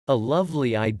A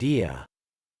lovely idea.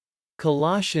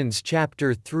 Colossians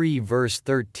chapter 3 verse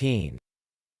 13.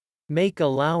 Make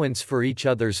allowance for each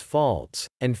other's faults,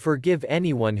 and forgive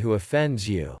anyone who offends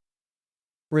you.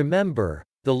 Remember,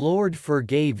 the Lord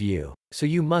forgave you, so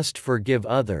you must forgive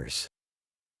others.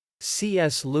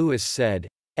 C.S. Lewis said,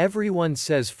 "Everyone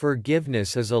says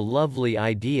forgiveness is a lovely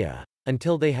idea,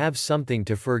 until they have something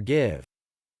to forgive."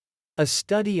 A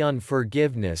study on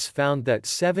forgiveness found that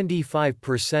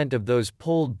 75% of those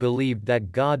polled believed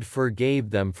that God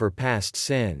forgave them for past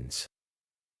sins.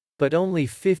 But only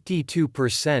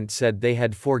 52% said they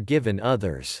had forgiven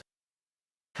others.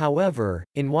 However,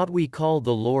 in what we call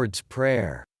the Lord's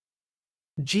Prayer,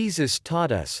 Jesus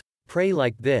taught us, pray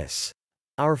like this: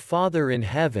 Our Father in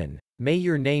heaven, may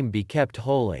your name be kept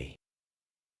holy.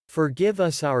 Forgive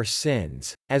us our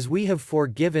sins, as we have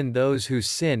forgiven those who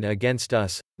sin against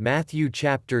us. Matthew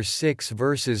chapter 6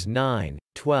 verses 9,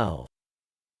 12.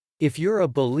 If you're a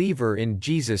believer in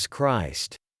Jesus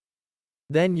Christ,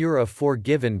 then you're a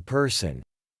forgiven person.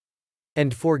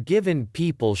 And forgiven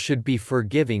people should be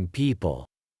forgiving people.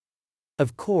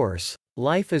 Of course,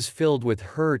 life is filled with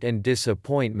hurt and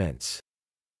disappointments.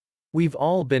 We've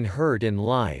all been hurt in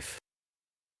life.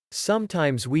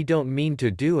 Sometimes we don't mean to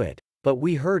do it, but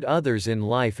we hurt others in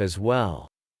life as well.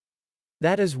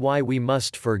 That is why we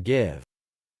must forgive.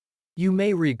 You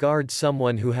may regard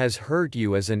someone who has hurt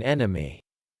you as an enemy.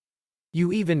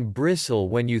 You even bristle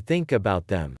when you think about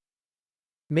them.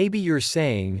 Maybe you're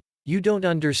saying, "You don't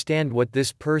understand what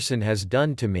this person has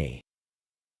done to me.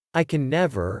 I can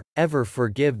never, ever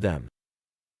forgive them."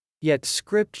 Yet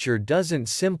Scripture doesn't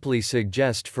simply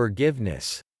suggest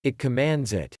forgiveness, it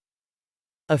commands it.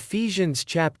 Ephesians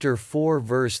chapter 4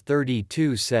 verse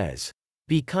 32 says,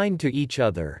 "Be kind to each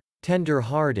other,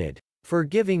 tender-hearted,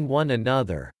 forgiving one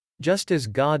another, just as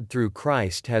God through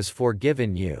Christ has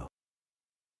forgiven you."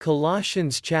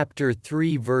 Colossians chapter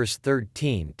 3 verse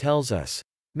 13 tells us,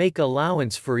 "Make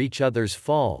allowance for each other's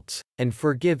faults, and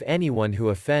forgive anyone who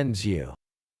offends you."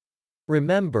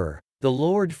 Remember, the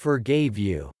Lord forgave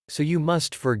you, so you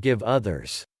must forgive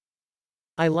others.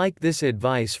 I like this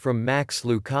advice from Max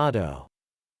Lucado.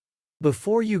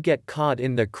 Before you get caught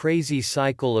in the crazy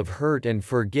cycle of hurt and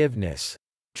forgiveness,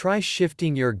 try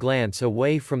shifting your glance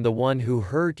away from the one who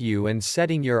hurt you and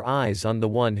setting your eyes on the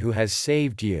one who has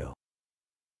saved you.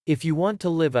 If you want to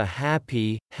live a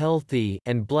happy, healthy,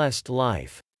 and blessed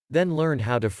life, then learn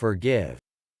how to forgive.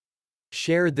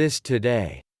 Share this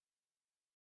today.